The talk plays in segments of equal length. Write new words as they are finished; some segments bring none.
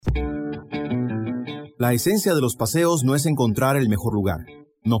La esencia de los paseos no es encontrar el mejor lugar.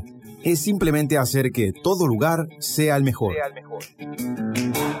 No, es simplemente hacer que todo lugar sea el mejor.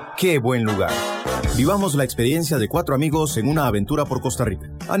 ¡Qué buen lugar! Vivamos la experiencia de 4 amigos en una aventura por Costa Rica.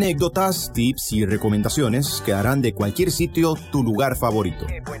 Anécdotas, tips y recomendaciones que harán de cualquier sitio tu lugar favorito.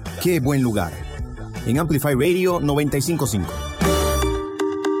 ¡Qué buen lugar! En Amplify Radio 95.5.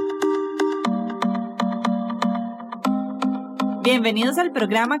 Bienvenidos al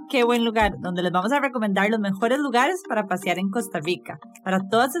programa Qué buen lugar, donde les vamos a recomendar los mejores lugares para pasear en Costa Rica, para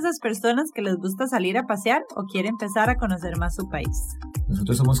todas esas personas que les gusta salir a pasear o quieren empezar a conocer más su país.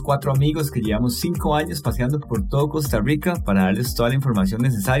 Nosotros somos 4 amigos que llevamos 5 años paseando por todo Costa Rica para darles toda la información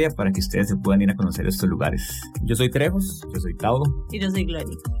necesaria para que ustedes se puedan ir a conocer estos lugares. Yo soy Trejos. Yo soy Tauro. Y yo soy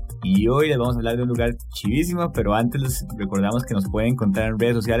Gloria. Y hoy les vamos a hablar de un lugar chivísimo, pero antes les recordamos que nos pueden encontrar en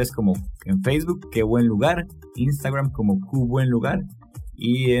redes sociales como en Facebook, Qué Buen Lugar, Instagram como Q Buen Lugar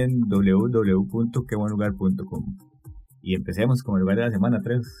y en www.quebuenlugar.com. Y empecemos con el lugar de la semana,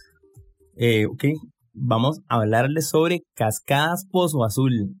 Trejos. Ok, vamos a hablarles sobre Cascadas Pozo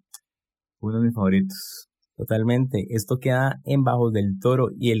Azul. Uno de mis favoritos. Totalmente, esto queda en Bajos del Toro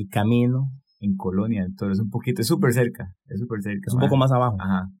y el camino en Colonia del Toro, es súper cerca. Es un poco más abajo.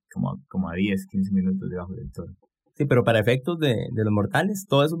 Ajá, como a 10, 15 minutos de Bajos del Toro. Sí, pero para efectos de los mortales,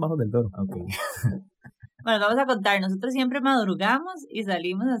 todo eso es Bajos del Toro. Okay. Bueno, vamos a contar, nosotros siempre madrugamos y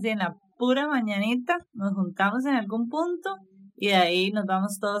salimos así en la pura mañanita, nos juntamos en algún punto y de ahí nos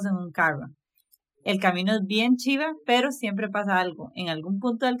vamos todos en un carro. El camino es bien chiva, pero siempre pasa algo. En algún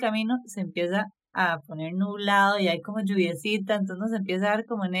punto del camino se empieza a poner nublado y hay como lluviecita, entonces nos empieza a dar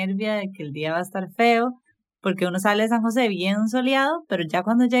como nervia de que el día va a estar feo, porque uno sale de San José bien soleado, pero ya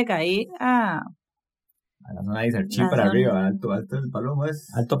cuando llega ahí a la zona de Sarchí para arriba, alto del Palomo es.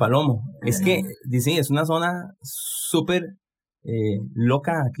 Alto Palomo. Es que, sí, es una zona súper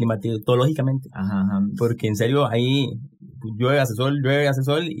loca climatológicamente. Ajá. Porque en serio ahí llueve, hace sol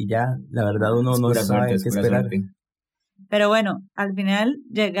y ya la verdad uno no sabe qué esperar. Suerte. Pero bueno, al final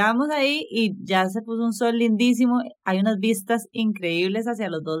llegamos ahí y ya se puso un sol lindísimo, hay unas vistas increíbles hacia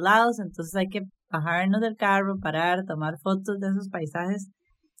los dos lados, entonces hay que bajarnos del carro, parar, tomar fotos de esos paisajes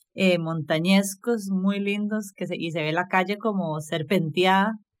montañescos muy lindos y se ve la calle como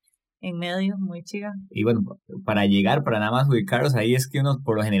serpenteada en medio, muy chiva. Y bueno, para nada más ubicarlos ahí es que uno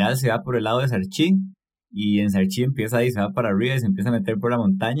por lo general se va por el lado de Sarchí y en Sarchí empieza ahí, se va para arriba y se empieza a meter por la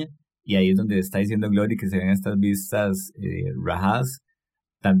montaña. Y ahí es donde está diciendo Glory que se ven estas vistas rajadas.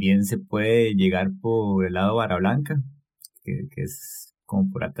 También se puede llegar por el lado de Barra Blanca, que es como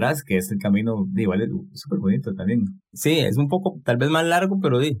por atrás, que es el camino, igual es súper bonito también. Sí, es un poco, tal vez más largo,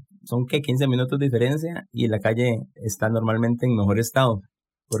 pero son 15 minutos de diferencia y la calle está normalmente en mejor estado.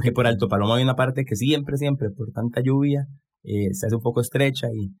 Porque por Alto Paloma hay una parte que siempre, por tanta lluvia, se hace un poco estrecha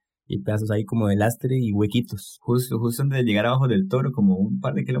y pedazos ahí como de lastre y huequitos. Justo antes de llegar abajo del Toro, como un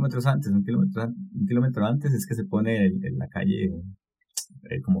par de kilómetros antes, un kilómetro antes, es que se pone la calle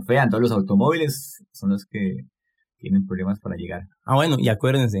como fea. Entonces los automóviles son los que tienen problemas para llegar. Ah, bueno, y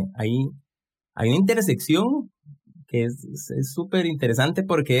acuérdense, hay una intersección que es súper interesante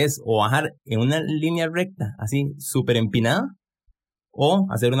porque es o bajar en una línea recta, así, súper empinada, o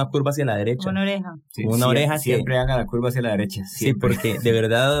hacer una curva hacia la derecha. Una oreja. Sí, oreja. Siempre hagan la curva hacia la derecha. Siempre. Sí, porque de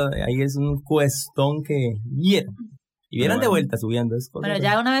verdad ahí es un cuestón que vieran de vuelta subiendo. Bueno,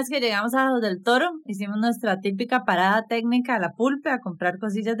 ya una vez que llegamos a Bajos del Toro, hicimos nuestra típica parada técnica a la pulpe a comprar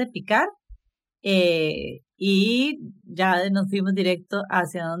cosillas de picar y ya nos fuimos directo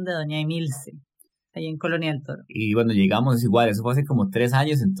hacia donde Doña Emilce, ahí en Colonia del Toro. Y bueno, llegamos igual, eso fue hace como 3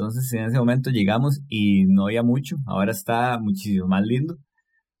 años, entonces en ese momento llegamos y no había mucho, ahora está muchísimo más lindo,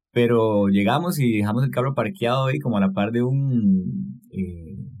 pero llegamos y dejamos el carro parqueado ahí como a la par de un...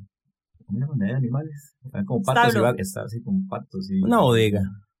 ¿cómo se llama? ¿De animales? Como patos, está así como patos. Y... una bodega,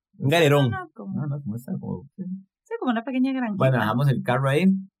 un galerón. No, ¿cómo está? Sí, como una pequeña granjita. Bueno, dejamos el carro ahí,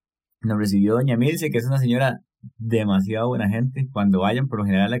 nos recibió Doña Milce, que es una señora demasiado buena gente. Cuando vayan, por lo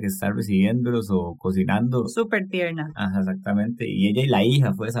general, la que está recibiéndolos o cocinando. Súper tierna. Ajá, exactamente. Y ella y la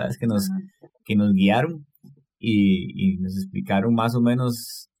hija fue esa vez que nos guiaron y nos explicaron más o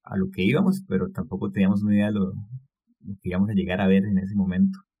menos a lo que íbamos, pero tampoco teníamos una idea de lo que íbamos a llegar a ver en ese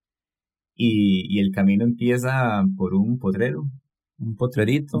momento. Y el camino empieza por un potrero. Un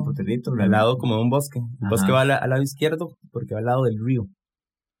potrerito al lado como de un bosque. El bosque va al lado izquierdo porque va al lado del río.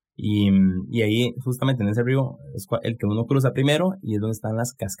 Y ahí, justamente en ese río, es el que uno cruza primero y es donde están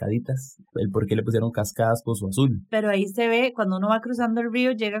las cascaditas. El por qué le pusieron Cascadas Pozo Azul. Pero ahí se ve, cuando uno va cruzando el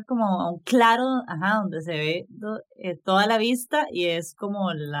río, llega como a un claro, donde se ve toda la vista y es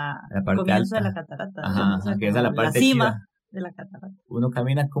como la parte comienzo alta de la catarata. Ajá, que es a la parte cima chiva de la catarata. Uno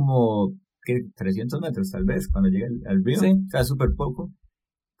camina como ¿qué? 300 metros tal vez cuando llega al río, Sí. o sea, súper poco,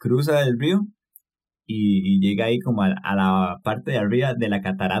 cruza el río y llega ahí como a la parte de arriba de la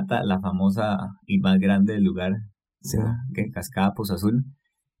catarata, la famosa y más grande del lugar, Sí. que Cascada Pozo Azul,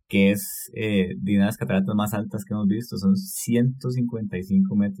 que es de una de las cataratas más altas que hemos visto, son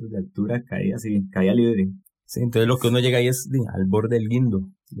 155 metros de altura, caída libre. Sí, entonces lo que uno llega ahí es al borde del guindo,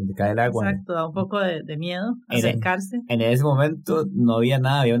 donde cae el agua. Exacto, da un poco de miedo En- acercarse. En ese momento no había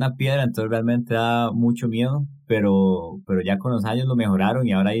nada, había una piedra, entonces realmente da mucho miedo, pero ya con los años lo mejoraron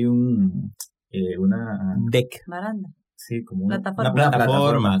y ahora hay una, Deck, Baranda. sí, como una Plataforma. una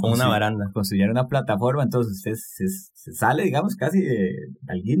plataforma, con una baranda. construyeron una plataforma, entonces usted se sale, digamos, casi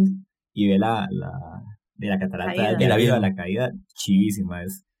al guindo y ve de la catarata Caída. de la vida, Del la caída chivísima,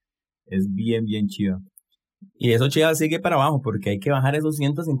 es bien, bien chiva. Y eso chiva sigue para abajo, porque hay que bajar esos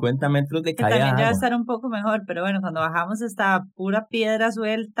 150 metros de Que caída también de ya va a agua. estar un poco mejor, pero bueno, cuando bajamos estaba pura piedra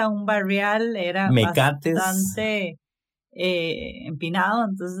suelta, un barrial, era Mecates. bastante empinado,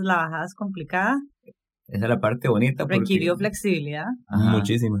 entonces la bajada es complicada, Esa es la parte bonita porque... requirió flexibilidad. Ajá.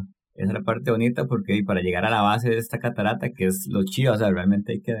 Muchísima. Esa es la parte bonita porque para llegar a la base de esta catarata, que es lo chido, o sea,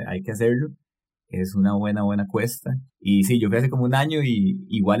 realmente hay que hacerlo, es una buena cuesta. Y sí, yo fui hace como un año y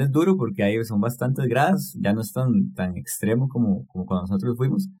igual es duro porque ahí son bastantes gradas, ya no es tan extremo como cuando nosotros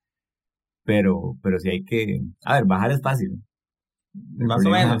fuimos, pero sí hay que... A ver, bajar es fácil. Más o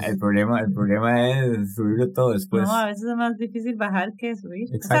menos. El problema es subirlo todo después. No, a veces es más difícil bajar que subir. O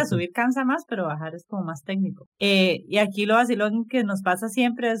sea, Exacto. subir cansa más, pero bajar es como más técnico. Y aquí lo vacilón que nos pasa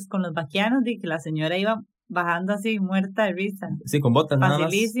siempre es con los vaquianos, de que la señora iba bajando así muerta de risa. Sí, con botas nada más.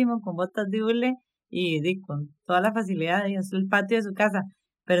 Facilísimo, con botas de hule y con toda la facilidad de el patio de su casa.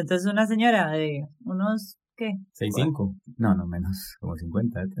 Pero entonces una señora de unos, ¿qué? 6'5". No, menos, como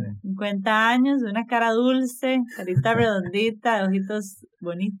 50. 50 años, de una cara dulce, carita redondita, de ojitos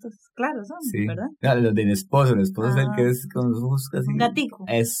bonitos, claro son, Sí. ¿verdad? Ah, los del esposo, el esposo es el Ah. que es con los ojos casi... Un gatico.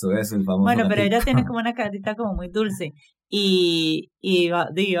 Eso, el famoso Bueno, pero gatico. ella tiene como una carita como muy dulce y iba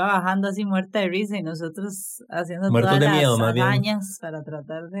bajando así muerta de risa y nosotros haciendo Muertos todas de miedo, las más bien. hazañas para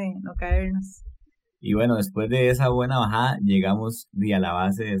tratar de no caernos. Y bueno, después de esa buena bajada, llegamos a la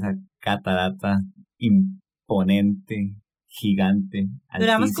base de esa catarata imponente, gigante,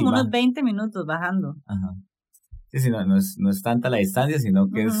 Duramos como altísima. unos 20 minutos bajando, Ajá. Sí, sí, no es tanta la distancia, sino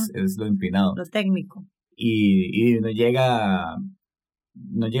que Ujú. es lo empinado. lo técnico. Y no llega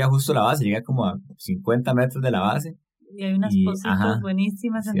justo a la base, llega como a 50 metros de la base. Y hay unas Y, positas ajá,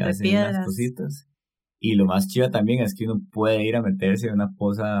 buenísimas se entre hacen unas piedras. cositas. Y lo más chido también es que uno puede ir a meterse en una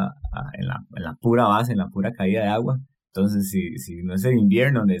poza en la pura base, en la pura caída de agua. Entonces, si no es el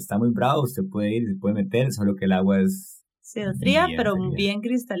invierno donde está muy bravo, usted puede ir, se puede meter, solo que el agua es Sí, es fría, bien pero fría. bien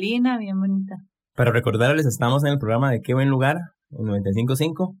cristalina, bien bonita. Para recordarles, estamos en el programa de Qué Buen Lugar, en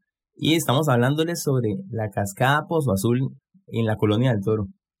 95.5, y estamos hablándoles sobre la Cascada Pozo Azul en la Colonia del Toro.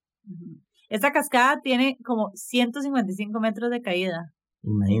 Ujú. Esta cascada tiene como 155 metros de caída.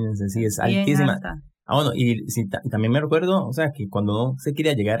 Imagínense, sí, es Bien altísima. alta. Ah, bueno, y también me recuerdo, o sea, que cuando uno se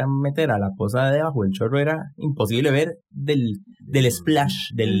quería llegar a meter a la poza de debajo del chorro era imposible ver del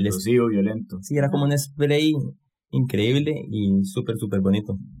splash, El rocío violento. sí, era como un spray increíble y súper, súper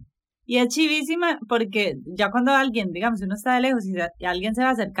bonito. Y es chivísima porque ya cuando alguien, digamos, si uno está de lejos y alguien se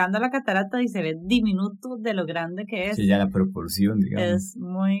va acercando a la catarata y se ve diminuto de lo grande que es, Sí, ya la proporción, digamos. es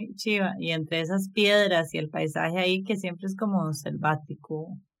muy chiva. Y entre esas piedras y el paisaje ahí que siempre es como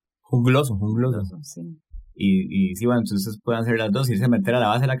selvático. Jungloso. Sí. Y sí, bueno, entonces pueden hacer las dos, irse a meter a la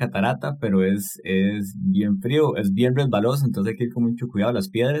base de la catarata, pero es bien frío, es bien resbaloso, entonces hay que ir con mucho cuidado a las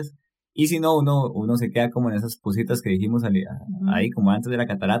piedras. Y si no, uno se queda como en esas positas que dijimos ahí, como antes de la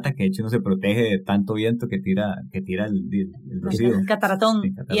catarata, que de hecho uno se protege de tanto viento que tira el rocío. El cataratón.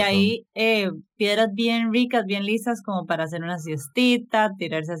 Sí, cataratón. Y ahí piedras bien ricas, bien lisas, como para hacer una siestita,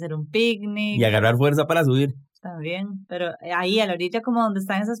 tirarse a hacer un picnic. Y agarrar fuerza para subir. También, pero ahí a la orilla como donde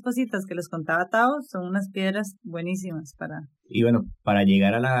están esas positas que les contaba Tao, son unas piedras buenísimas para... Y bueno, para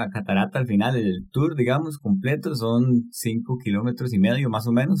llegar a la catarata al final, el tour, digamos, completo, son 5,5 kilómetros más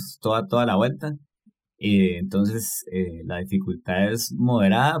o menos, toda la vuelta. Entonces, la dificultad es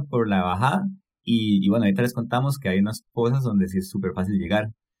moderada por la bajada. Y bueno, ahorita les contamos que hay unas pozas donde sí es súper fácil llegar.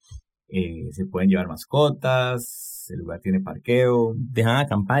 Se pueden llevar mascotas, el lugar tiene parqueo. Dejan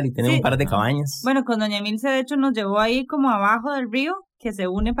acampar y tienen Sí. un par de cabañas. Bueno, con Doña Milce de hecho nos llevó ahí como abajo del río, que se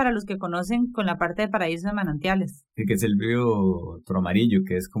une para los que conocen con la parte de Paraíso de Manantiales. Que es el río Amarillo,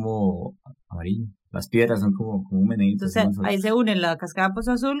 que es como amarillo. Las piedras son como un meneíto. Entonces ahí se une la Cascada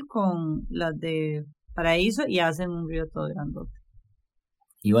Pozo Azul con las de Paraíso y hacen un río todo grandote.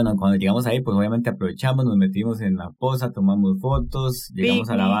 Y bueno, cuando llegamos ahí, pues obviamente aprovechamos, nos metimos en la poza, tomamos fotos, llegamos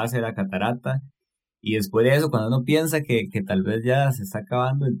a la base de la catarata. Y después de eso, cuando uno piensa que tal vez ya se está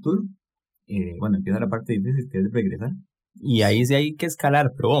acabando el tour, bueno, empieza la parte difícil, que es regresar. Y ahí sí hay que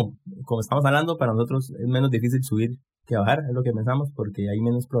escalar, pero bueno, como estamos hablando, para nosotros es menos difícil subir que bajar, es lo que pensamos, porque hay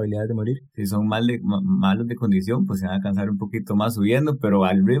menos probabilidades de morir. Si son malos de condición, pues se van a cansar un poquito más subiendo, pero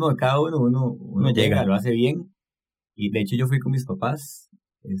al ritmo de cada uno llega, lo hace bien. Y de hecho yo fui con mis papás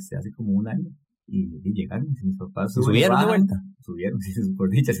hace como un año y llegaron, y mis papás subieron de vuelta. Subieron, sí, por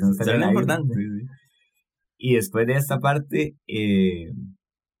dicha, si no estarían ahí. Es importante. Sí. Y después de esta parte,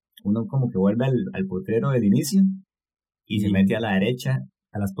 uno como que vuelve al potrero del inicio y se mete a la derecha.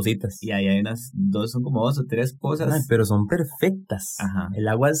 A las pozitas. Y ahí hay son como 2 o 3 pozas. Ay, pero son perfectas. Ajá. El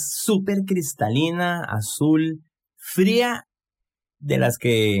agua es súper cristalina, azul, fría, de las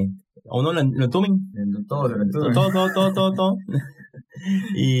que a uno lo entumen. Todo.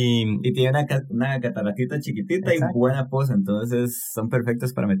 Y tiene una cataratita chiquitita. Exacto. Y buena poza, entonces son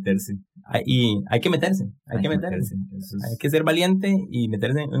perfectas para meterse. Y hay que meterse. Hay que ser valiente y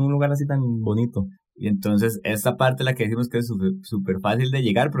meterse en un lugar así tan bonito. Y entonces esta parte la que decimos que es súper fácil de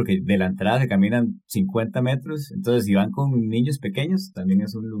llegar, porque de la entrada se caminan 50 metros, entonces si van con niños pequeños también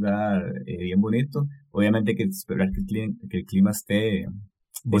es un lugar bien bonito. Obviamente hay que esperar que el clima esté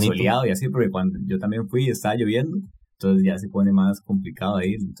soleado y así, porque cuando yo también fui estaba lloviendo, entonces ya se pone más complicado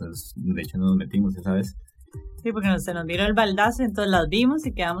ahí, entonces de hecho no nos metimos esa vez. Sí, porque se nos vino el baldazo, entonces las vimos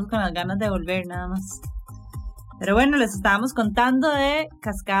y quedamos con las ganas de volver nada más. Pero bueno, les estábamos contando de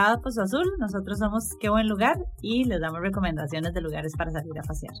Cascadas Pozo Azul. Nosotros somos Qué Buen Lugar y les damos recomendaciones de lugares para salir a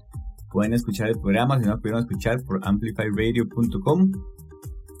pasear. Pueden escuchar el programa, si no pudieron escuchar, por amplifyradio.com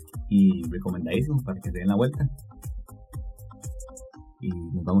y recomendadísimo para que se den la vuelta. Y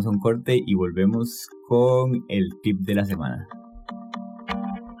nos vamos a un corte y volvemos con el tip de la semana.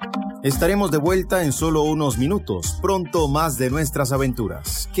 Estaremos de vuelta en solo unos minutos. Pronto más de nuestras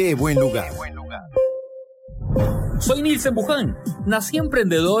aventuras. ¡Qué buen lugar! Soy Nilsen Buján, nací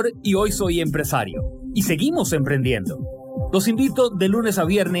emprendedor y hoy soy empresario. Y seguimos emprendiendo. Los invito de lunes a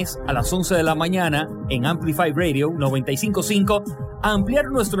viernes a las 11 de la mañana en Amplify Radio 95.5 a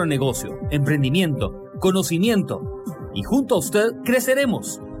ampliar nuestro negocio, emprendimiento, conocimiento. Y junto a usted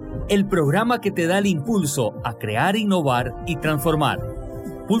creceremos. El programa que te da el impulso a crear, innovar y transformar.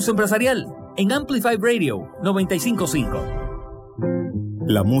 Pulso Empresarial en Amplify Radio 95.5.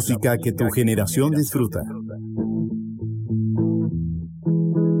 La música que tu generación disfruta.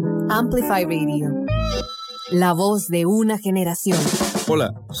 Amplify Radio, la voz de una generación.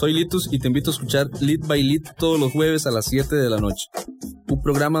 Hola, soy Litus y te invito a escuchar Lead by Lead todos los jueves a las 7 de la noche. Un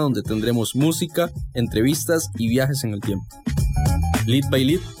programa donde tendremos música, entrevistas y viajes en el tiempo. Lead by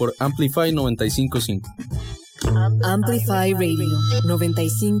Lead por Amplify 95.5. Amplify Radio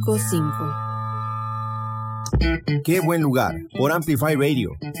 95.5. Qué buen lugar por Amplify Radio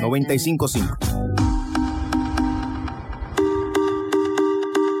 95.5.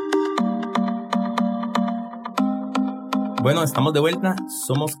 Bueno, estamos de vuelta,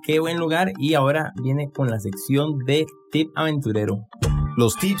 somos Qué Buen Lugar y ahora viene con la sección de Tip Aventurero.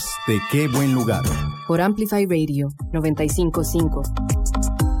 Los tips de Qué Buen Lugar. Por Amplify Radio 95.5.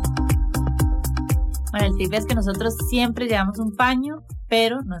 Bueno, el tip es que nosotros siempre llevamos un paño,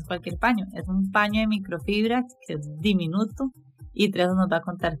 pero no es cualquier paño, es un paño de microfibra que es diminuto y Tres nos va a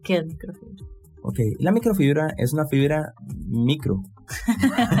contar qué es microfibra. Ok, la microfibra es una fibra micro.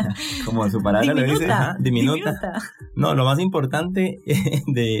 Como su palabra lo dice. Diminuta. No, lo más importante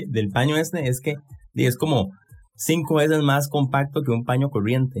del paño es que es como 5 veces más compacto que un paño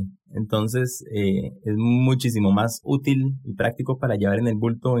corriente. Entonces es muchísimo más útil y práctico para llevar en el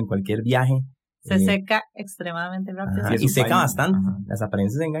bulto en cualquier viaje. Se seca extremadamente rápido. Y seca bastante. Las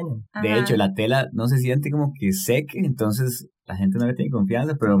apariencias engañan. De hecho, la tela no se siente como que seque, entonces la gente no le tiene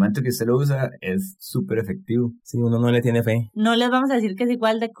confianza, pero el momento que usted lo usa es súper efectivo. Sí, uno no le tiene fe. No les vamos a decir que es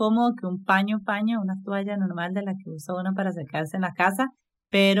igual de cómodo que un paño, una toalla normal de la que usa uno para secarse en la casa,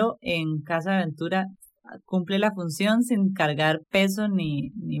 pero en Casa de Aventura cumple la función sin cargar peso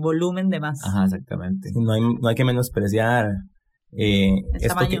ni volumen de más. Ajá, exactamente. No hay que menospreciar el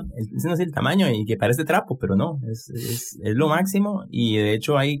tamaño. No es el tamaño y que parece trapo, pero no, es lo máximo y de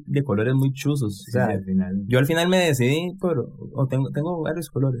hecho hay de colores muy chuzos. Sí, o sea, al final. Yo al final me decidí tengo varios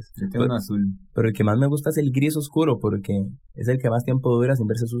colores. Yo tengo uno azul. Pero el que más me gusta es el gris oscuro porque es el que más tiempo dura sin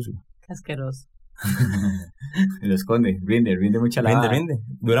verse sucio. Qué asqueroso. Lo esconde, rinde mucha lava. Rinde.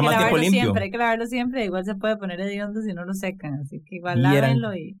 Dura más tiempo limpio. Hay que lavarlo siempre, igual se puede poner hediondo si no lo secan, así que igual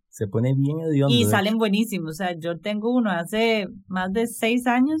lávenlo y... Se pone bien hediondo. Y salen buenísimos, o sea, yo tengo uno hace más de 6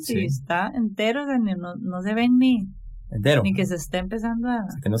 años y está entero, o sea, no se ven ni... Entero. Ni que se esté empezando a...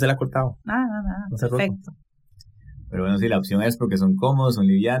 Que no se le ha cortado. Nada. No se ha roto. Perfecto. Pero bueno, sí, la opción es porque son cómodos, son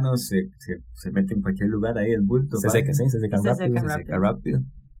livianos, se meten en cualquier lugar ahí, el bulto. Se secan rápido.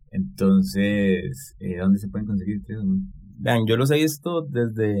 Entonces, ¿dónde se pueden conseguir? Vean, yo los he visto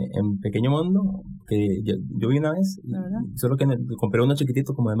desde en Pequeño Mundo, que yo vi una vez, solo que compré uno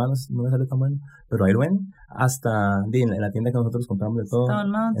chiquitito como de manos, no me salió tan bueno, pero ahí lo ven, hasta en la tienda que nosotros compramos de todo,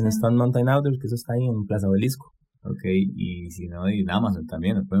 en Stone Mountain Outdoors, que eso está ahí en Plaza Obelisco. Ok, y si no, en Amazon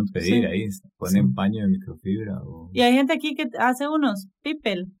también lo pueden pedir, ahí ponen paño de microfibra. Y hay gente aquí que hace unos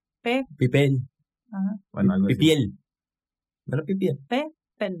pipel. Ajá. Bueno, algo pipiel. ¿No era pipiel?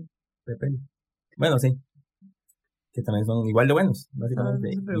 Pepel. Bueno, sí. Que también son igual de buenos,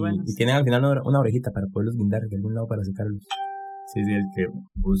 básicamente. Y tienen al final una orejita para poderlos guindar de algún lado para secarlos. Sí, el que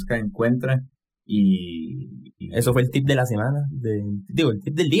busca encuentra. Y eso fue el tip de la semana, el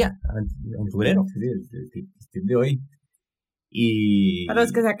tip del día, aventurero. Sí, el tip de hoy. Y para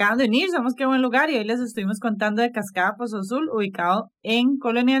los que se acaban de unir, somos Qué Buen Lugar, y hoy les estuvimos contando de Cascadas Pozo Azul, ubicado en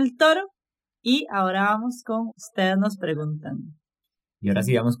Colonia del Toro. Y ahora vamos con Ustedes Nos Preguntan. Y ahora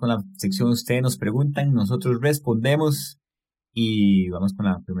sí vamos con la sección Ustedes Nos Preguntan, nosotros respondemos. Y vamos con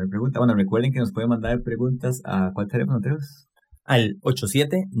la primera pregunta. Bueno, recuerden que nos pueden mandar preguntas a ¿cuál teléfono tenemos? Al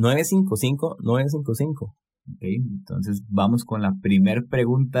 87-955-955. Ok, entonces vamos con la primera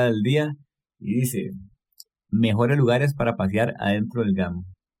pregunta del día. Y dice, ¿mejores lugares para pasear adentro del GAM?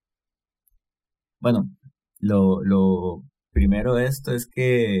 Bueno, lo primero de esto es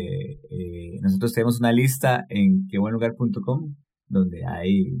que nosotros tenemos una lista en quebuenlugar.com donde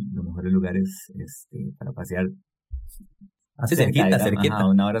hay los mejores lugares para pasear. Así cerquita. A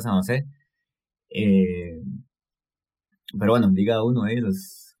una hora San José. Pero bueno, diga uno de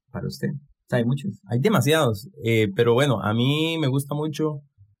ellos para usted. O sea, hay muchos. Hay demasiados. Pero bueno, a mí me gusta mucho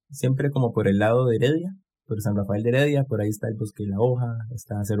siempre como por el lado de Heredia, por San Rafael de Heredia. Por ahí está el Bosque de la Hoja,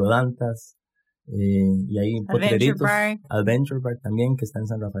 está Cerro Dantas. Y hay potreritos. Adventure Park también, que está en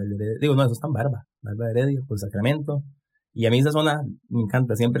San Rafael de Heredia. Digo, no, eso está en Barba de Heredia, por Sacramento. Y a mí esa zona me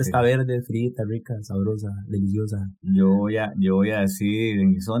encanta, siempre está verde, frita, rica, sabrosa, deliciosa. Yo voy a decir en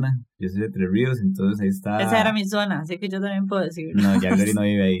mi zona, yo soy de Tres Ríos, entonces ahí está... Esa era mi zona, así que yo también puedo decir. No, ya Glory no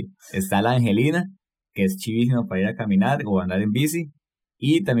vive ahí. Está la Angelina, que es chivísimo para ir a caminar o andar en bici.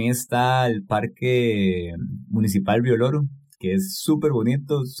 Y también está el Parque Municipal Río Loro, que es súper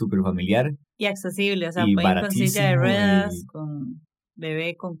bonito, súper familiar. Y accesible, o sea, pueden ir con silla de ruedas, con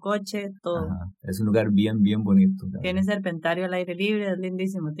bebé, con coche, todo. Ajá. Es un lugar bien bonito. Tiene serpentario al aire libre, es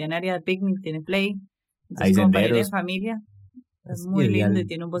lindísimo. Tiene área de picnic, tiene play. Entonces, hay como senderos. para ir en familia, es muy lindo y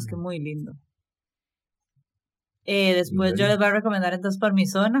tiene un bosque muy lindo. Después yo les voy a recomendar entonces por mi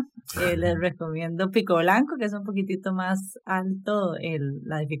zona. Les recomiendo Pico Blanco, que es un poquitito más alto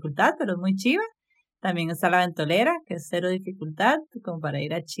la dificultad, pero es muy chiva. También está la Ventolera, que es 0 dificultad, como para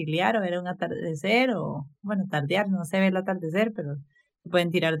ir a chilear o ver un atardecer o, bueno, tardear, no se ve el atardecer, pero pueden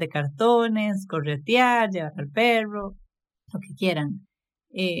tirar de cartones, corretear, llevar al perro, lo que quieran.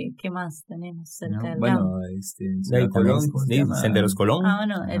 ¿Qué más tenemos cerca del GAM? Colón, Senderos Colón.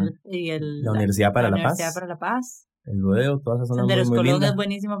 Bueno, la Universidad para la Paz. Universidad para la Paz. El rodeo, todas esas zonas Senderos muy Colón lindas. es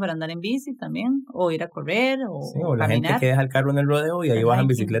buenísimo para andar en bici también, o ir a correr, o la gente que deja el carro en el rodeo y ahí bajan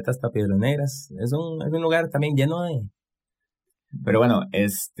bicicletas hasta Piedras Negras. Es un lugar también lleno de... Pero bueno,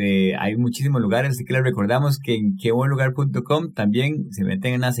 hay muchísimos lugares, así que les recordamos que en quebuenlugar.com también se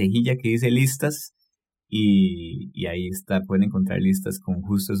meten en la cejilla que dice listas y ahí pueden encontrar listas con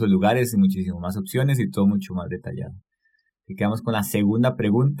justo esos lugares y muchísimas más opciones y todo mucho más detallado. Así que vamos con la segunda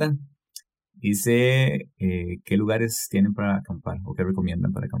pregunta. Dice, ¿qué lugares tienen para acampar o qué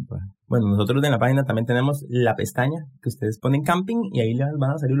recomiendan para acampar? Bueno, nosotros en la página también tenemos la pestaña que ustedes ponen camping y ahí les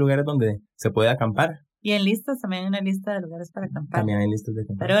van a salir lugares donde se puede acampar. Y en listas también hay una lista de lugares para acampar. También hay listas de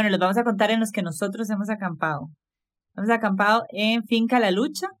acampar. Pero bueno, les vamos a contar en los que nosotros hemos acampado. Hemos acampado en Finca La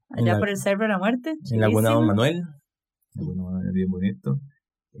Lucha, allá por el Cerro de la Muerte. En Laguna Don Manuel. Laguna Don Manuel, bien bonito.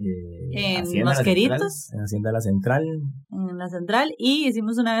 En Mosqueritos. En Hacienda La Central. En la Central. Y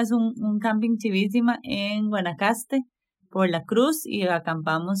hicimos una vez un camping chivísima en Guanacaste, por La Cruz, y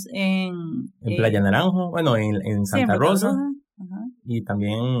acampamos en Playa Naranjo, bueno, en Santa Rosa. Ajá. Y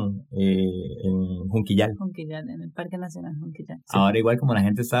también en Junquillal. En el Parque Nacional Junquillal. Sí. Ahora igual como la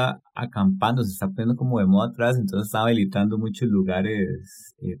gente está acampando, se está poniendo como de moda atrás, entonces está habilitando muchos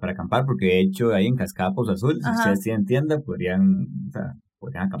lugares para acampar, porque de hecho ahí en Cascadas Pozo Azul, si ustedes tienen tienda, podrían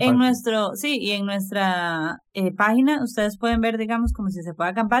acampar. En nuestra página ustedes pueden ver, digamos, como si se puede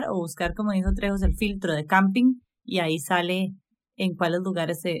acampar o buscar, como dijo Trejos, el filtro de camping y ahí sale en cuáles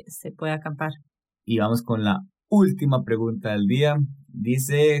lugares se puede acampar. Y vamos con la última pregunta del día.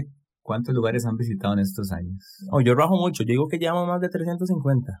 Dice, ¿cuántos lugares han visitado en estos años? Yo rajo mucho, yo digo que llevamos más de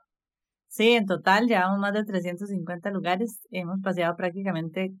 350. Sí, en total llevamos más de 350 lugares. Hemos paseado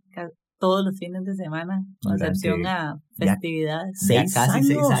prácticamente todos los fines de semana, con excepción a festividades. Ya casi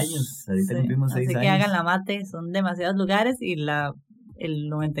 6 años. Ahorita cumplimos 6 años. Así que hagan la mate, son demasiados lugares y el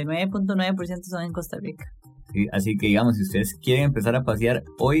 99.9% son en Costa Rica. Sí, así que digamos, si ustedes quieren empezar a pasear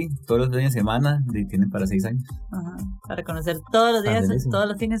hoy, todos los días de semana, tienen para 6 años. Ajá, para conocer todos los días, todos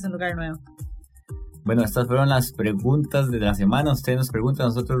los fines un lugar nuevo. Bueno, estas fueron las preguntas de la semana. Ustedes nos preguntan,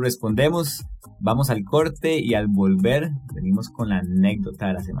 nosotros respondemos. Vamos al corte y al volver venimos con la anécdota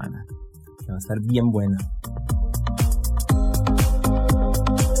de la semana. Que va a estar bien buena.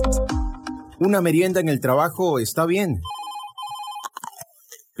 Una merienda en el trabajo está bien,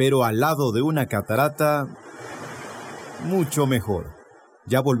 pero al lado de una catarata, mucho mejor.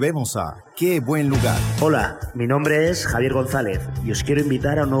 Ya volvemos a ¡Qué buen lugar! Hola, mi nombre es Javier González y os quiero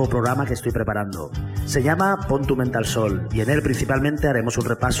invitar a un nuevo programa que estoy preparando. Se llama Pon tu mente al sol y en él principalmente haremos un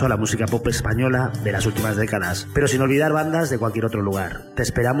repaso a la música pop española de las últimas décadas, pero sin olvidar bandas de cualquier otro lugar. Te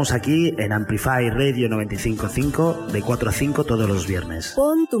esperamos aquí en Amplify Radio 95.5 de 4 a 5 todos los viernes.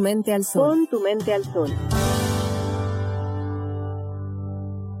 Pon tu mente al sol. Pon tu mente al sol.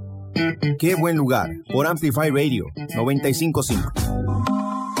 ¡Qué buen lugar! Por Amplify Radio 95.5.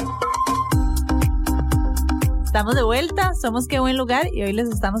 Estamos de vuelta, somos Qué Buen Lugar y hoy les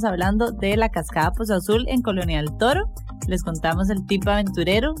estamos hablando de la Cascada Pozo Azul en Colonial Toro. Les contamos el tip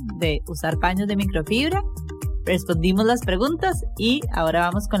aventurero de usar paños de microfibra, respondimos las preguntas y ahora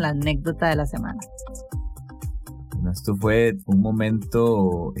vamos con la anécdota de la semana. Bueno, esto fue un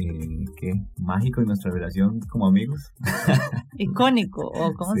momento mágico en nuestra relación como amigos. Icónico,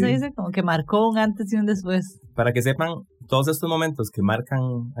 o ¿cómo se dice? Como que marcó un antes y un después. Para que sepan, todos estos momentos que marcan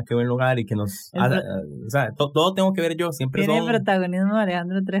a Qué Buen Lugar y que nos... todo tengo que ver yo, siempre tiene protagonismo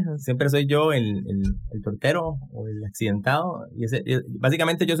Alejandro Trejo. Siempre soy yo el tortero o el accidentado, y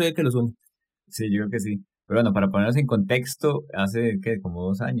básicamente yo soy el que los une. Sí, yo creo que sí. Pero bueno, para ponernos en contexto, hace como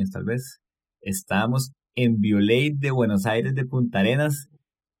 2 años tal vez, estábamos en Violate de Buenos Aires de Punta Arenas,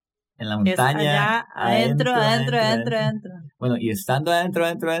 en la montaña. Allá adentro. Bueno, y estando adentro,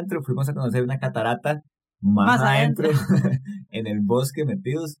 fuimos a conocer una catarata más adentro, en el bosque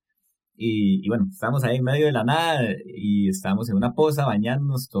metidos. Y bueno, estábamos ahí en medio de la nada y estábamos en una poza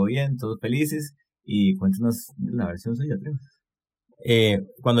bañándonos, todo bien, todos felices. Y cuéntanos la versión suya, Trejo.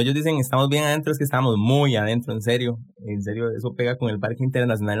 Cuando ellos dicen estamos bien adentro, es que estamos muy adentro, en serio, eso pega con el Parque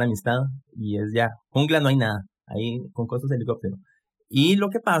Internacional de la Amistad y es ya, jungla no hay nada, ahí con costos de helicóptero. Y lo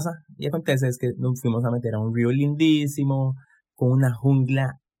que pasa y acontece es que nos fuimos a meter a un río lindísimo, con una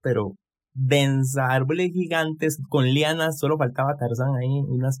jungla, pero densa, árboles gigantes, con lianas, solo faltaba Tarzán ahí,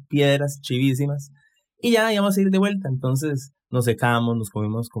 unas piedras chivísimas, y ya íbamos a ir de vuelta, entonces nos secamos, nos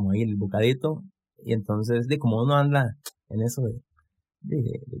comimos como ahí el bocadito, y entonces, como uno anda en eso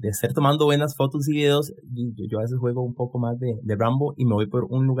de estar tomando buenas fotos y videos, yo a veces juego un poco más de Rambo y me voy por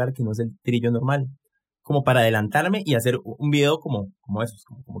un lugar que no es el trillo normal, como para adelantarme y hacer un video como esos,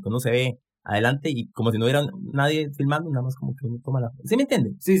 como que uno se ve adelante y como si no hubiera nadie filmando, nada más como que uno toma la... ¿Sí me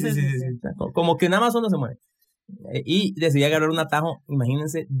entiende? Sí. Como que nada más uno se mueve. Y decidí agarrar un atajo,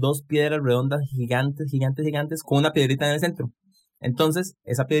 imagínense, 2 piedras redondas gigantes, con una piedrita en el centro. Entonces,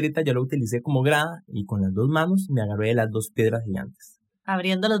 esa piedrita yo la utilicé como grada y con las 2 manos me agarré de las 2 piedras gigantes.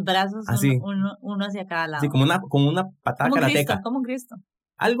 Abriendo los brazos, así. uno hacia cada lado. Sí, como una patada como karateca. Como Cristo.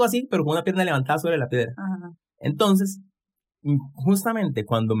 Algo así, pero con una pierna levantada sobre la piedra. Ajá. Entonces, justamente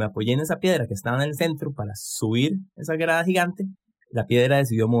cuando me apoyé en esa piedra que estaba en el centro para subir esa grada gigante, la piedra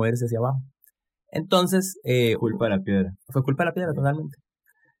decidió moverse hacia abajo. Entonces... culpa de la piedra. Fue culpa de la piedra, totalmente.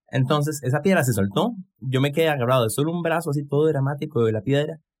 Entonces, esa piedra se soltó, yo me quedé agarrado de solo un brazo así todo dramático de la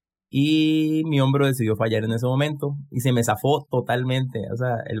piedra, y mi hombro decidió fallar en ese momento, y se me zafó totalmente, o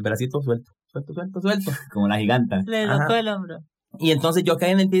sea, el bracito suelto. Como la giganta. Le tocó el hombro. Y entonces yo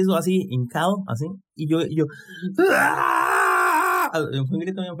caí en el piso así, hincado, así, y yo fue un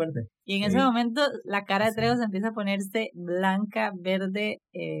grito bien fuerte. Y en ese momento la cara de Trejo se empieza a ponerse blanca, verde,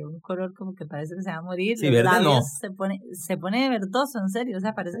 un color como que parece que se va a morir. Sí, verde no. Se pone verdoso, en serio, o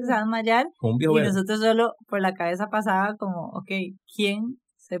sea, parece que se va a desmayar. Como un viejo y verde. Nosotros solo por la cabeza pasaba como, ¿quién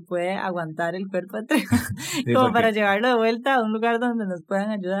se puede aguantar el cuerpo de Trejo? Sí, como para llevarlo de vuelta a un lugar donde nos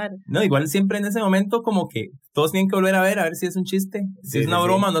puedan ayudar. No, igual siempre en ese momento como que todos tienen que volver a ver si es un chiste, si es una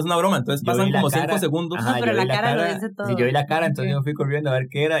broma o no es una broma, entonces pasan como 5 segundos. Ajá, pero la cara lo dice todo. Sí, yo vi la cara, entonces yo fui corriendo a ver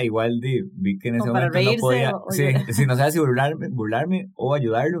qué era, igual vi que en ese como momento no podía, o sí, no sabía si burlarme o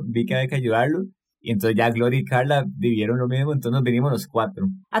ayudarlo, vi que había que ayudarlo, Y entonces ya Gloria y Carla vivieron lo mismo, entonces nos vinimos los 4.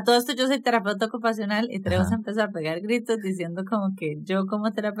 A todo esto yo soy terapeuta ocupacional y Trejo Ajá. se empezó a pegar gritos diciendo como que yo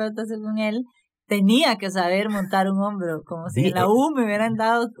como terapeuta, según él, tenía que saber montar un hombro, como si en la U me hubieran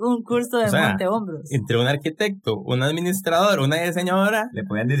dado un curso de monte hombros. Entre un arquitecto, un administrador, una diseñadora, le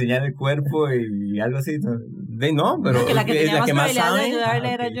podían diseñar el cuerpo y algo así, ¿no? No, pero que la que tenía más que más probabilidad de sabe,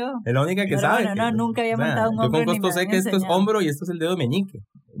 ayudarle era yo. es la única que Pero sabe. bueno, no, nunca había montado un hombro. Yo con costo sé que esto es hombro y esto es el dedo meñique.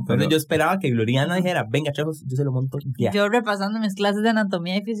 Entonces yo esperaba que Gloriana dijera, venga, chavos, yo se lo monto ya. Yo repasando mis clases de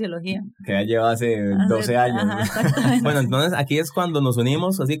anatomía y fisiología. Que ya lleva hace 12 años. Ajá, exactamente. Bueno, entonces aquí es cuando nos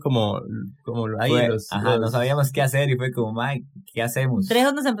unimos, así como ahí no sabíamos qué hacer y fue como, Mike, ¿qué hacemos?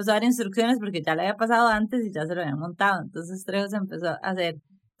 Trejo nos empezó a dar instrucciones porque ya le había pasado antes y ya se lo habían montado. Entonces Trejo se empezó a hacer.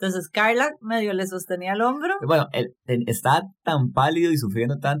 Entonces Carla medio le sostenía el hombro. Bueno, él estaba tan pálido y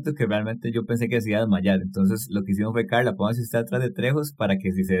sufriendo tanto que realmente yo pensé que se iba a desmayar. Entonces lo que hicimos fue, Carla, póngase usted atrás de Trejos para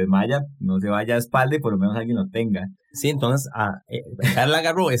que si se desmaya no se vaya a espalda y por lo menos alguien lo tenga. Sí, entonces Carla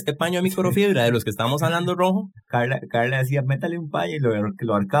agarró este paño de microfibra de los que estábamos hablando rojo. Carla decía, métale un paño y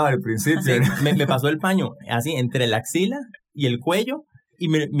lo arcaba al principio. Sí, me pasó el paño así entre la axila y el cuello y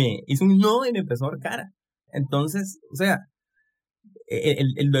me hizo un nudo y me empezó a ahorcar. Entonces, o sea,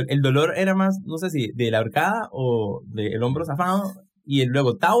 el dolor era más, no sé si de la ahorcada o del hombro zafado, y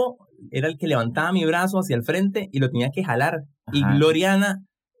luego Tavo era el que levantaba mi brazo hacia el frente y lo tenía que jalar. Ajá. Y Gloriana,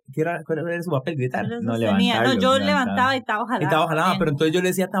 ¿cuál era su papel? Gritar. Yo levantaba y Tavo jalaba. Y Tavo jalaba, pero entonces yo le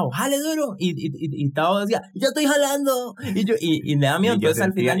decía a Tavo, jale duro. Y Tavo decía, yo estoy jalando. Y le da miedo. Entonces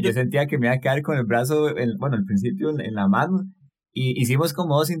al final yo sentía que me iba a quedar con el brazo, al principio en la mano. Y hicimos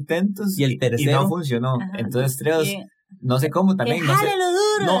como 2 intentos. Y el tercero. Y no funcionó. Ajá. Entonces Treos, no sé cómo también. ¡Jálelo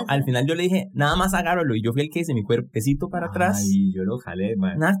duro! No, al final yo le dije, nada más agárralo. Y yo fui el que hice mi cuerpecito para atrás. Y yo lo jalé,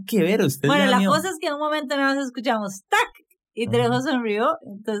 man. Nada que ver, usted. Bueno, la cosa es que en un momento nada más escuchamos ¡tac! Y Trejo sonrió.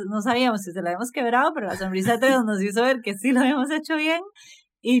 Entonces no sabíamos si se la habíamos quebrado, pero la sonrisa de Trejo nos hizo ver que sí lo habíamos hecho bien.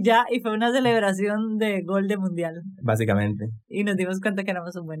 Y fue una celebración de gol de mundial. Básicamente. Y nos dimos cuenta que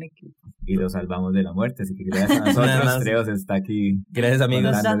éramos un buen equipo. Y lo salvamos de la muerte, así que gracias a nosotros, Treos está aquí. Gracias,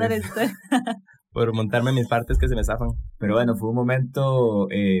 amigos. Por montarme mis partes que se me zafan. Pero bueno, fue un momento,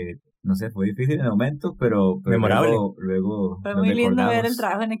 no sé, fue difícil en el momento, pero memorable. Luego fue muy lindo ver el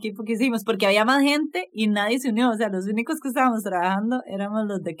trabajo en equipo que hicimos, porque había más gente y nadie se unió. O sea, los únicos que estábamos trabajando éramos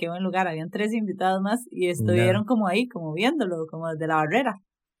los de Qué Buen Lugar. Habían 3 invitados más y estuvieron como ahí, como viéndolo, como desde la barrera.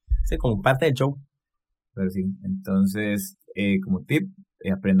 Sí, como parte del show. Pero sí, entonces, como tip,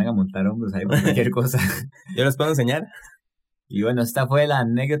 aprendan a montar hombros ahí por cualquier cosa. Yo les puedo enseñar. Y bueno, esta fue la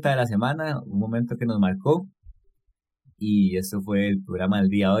anécdota de la semana, un momento que nos marcó. Y esto fue el programa del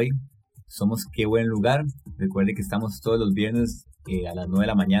día de hoy. Somos Qué Buen Lugar. Recuerde que estamos todos los viernes a las 9 de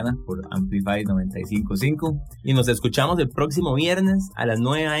la mañana por Amplify 95.5. Y nos escuchamos el próximo viernes a las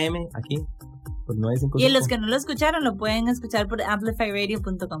 9 a.m. aquí por 9.5. Y los que no lo escucharon lo pueden escuchar por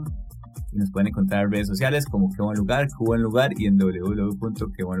amplifyradio.com. Y nos pueden encontrar en redes sociales como Qué Buen Lugar, Qué Buen Lugar y en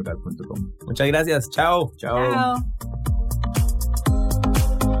www.quebuenlugar.com. Muchas gracias. Chao. Chao.